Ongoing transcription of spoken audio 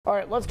All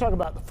right, let's talk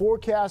about the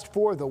forecast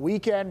for the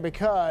weekend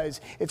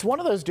because it's one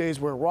of those days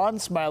where Ron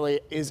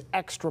Smiley is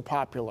extra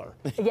popular.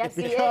 Yes,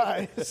 he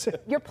is.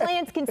 Your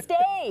plans can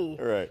stay.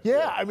 Right.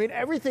 Yeah, I mean,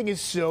 everything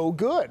is so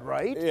good,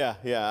 right? Yeah.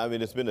 I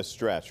mean, it's been a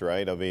stretch,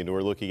 right? I mean,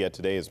 we're looking at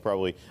today is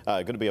probably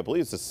going to be, I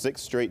believe it's the 6th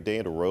straight day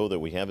in a row that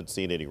we haven't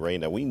seen any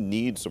rain. Now, we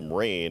need some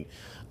rain.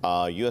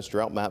 U.S.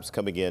 drought maps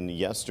coming in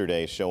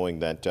yesterday showing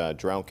that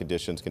drought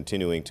conditions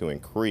continuing to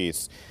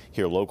increase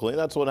here locally. And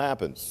that's what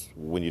happens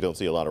when you don't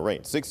see a lot of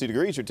rain. 60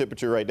 degrees your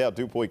temperature right now.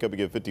 Dew point coming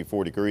in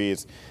 54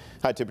 degrees.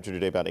 High temperature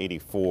today about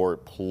 84.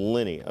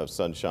 Plenty of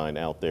sunshine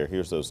out there.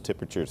 Here's those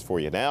temperatures for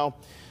you now.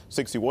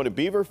 61 in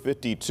Beaver,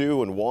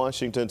 52 in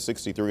Washington,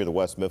 63 in the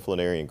West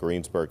Mifflin area, and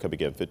Greensburg coming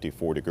in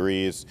 54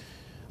 degrees.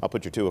 I'll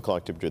put your 2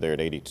 o'clock temperature there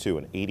at 82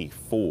 and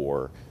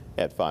 84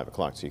 at 5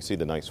 o'clock. So you can see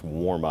the nice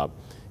warm up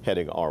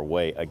heading our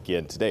way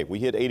again today. We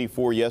hit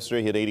 84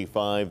 yesterday, hit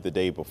 85 the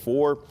day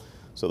before.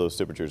 So those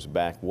temperatures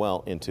back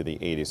well into the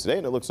 80s today,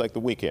 and it looks like the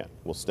weekend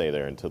will stay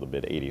there until the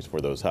mid 80s for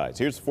those highs.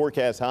 Here's the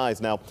forecast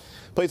highs. Now,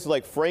 places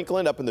like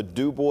Franklin, up in the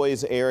Du Bois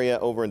area,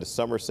 over into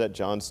Somerset,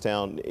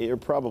 Johnstown, you're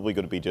probably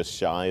going to be just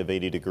shy of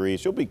 80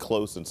 degrees. You'll be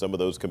close in some of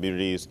those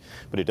communities,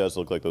 but it does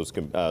look like those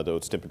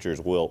temperatures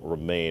will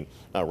remain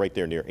right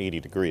there near 80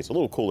 degrees. A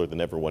little cooler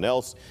than everyone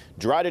else.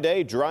 Dry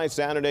today, dry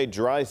Saturday,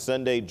 dry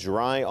Sunday,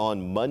 dry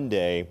on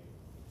Monday.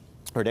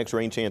 Our next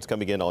rain chance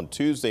coming in on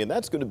Tuesday, and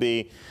that's going to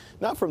be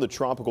not from the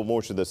tropical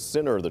moisture, the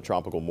center of the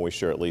tropical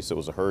moisture, at least. It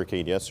was a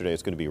hurricane yesterday.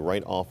 It's going to be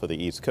right off of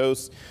the East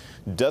Coast.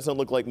 Doesn't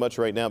look like much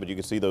right now, but you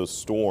can see those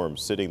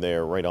storms sitting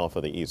there right off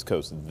of the East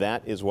Coast.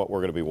 That is what we're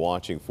going to be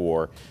watching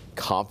for.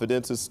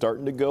 Confidence is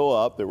starting to go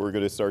up that we're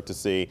going to start to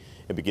see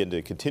and begin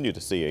to continue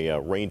to see a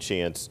rain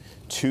chance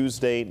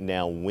Tuesday,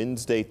 now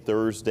Wednesday,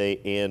 Thursday,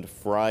 and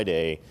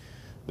Friday.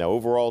 Now,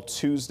 overall,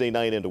 Tuesday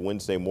night into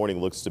Wednesday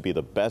morning looks to be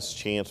the best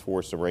chance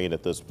for some rain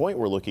at this point.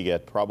 We're looking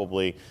at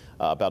probably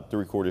about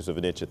 3/4 of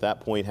an inch at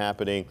that point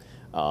happening.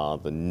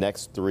 The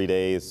next 3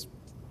 days,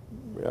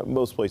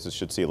 most places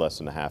should see less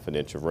than a half an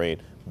inch of rain.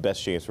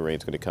 Best chance for rain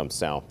is going to come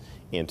south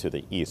into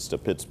the east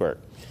of Pittsburgh.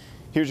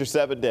 Here's your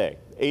 7-day.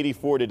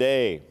 84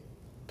 today.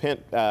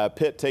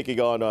 Pitt taking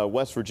on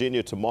West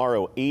Virginia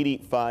tomorrow.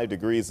 85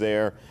 degrees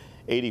there.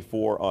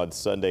 84 on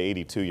Sunday.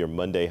 82 your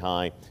Monday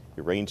high.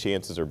 Your rain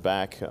chances are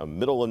back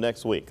middle of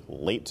next week,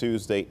 late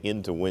Tuesday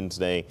into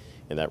Wednesday,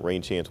 and that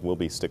rain chance will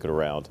be sticking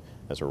around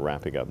as we're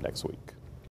wrapping up next week.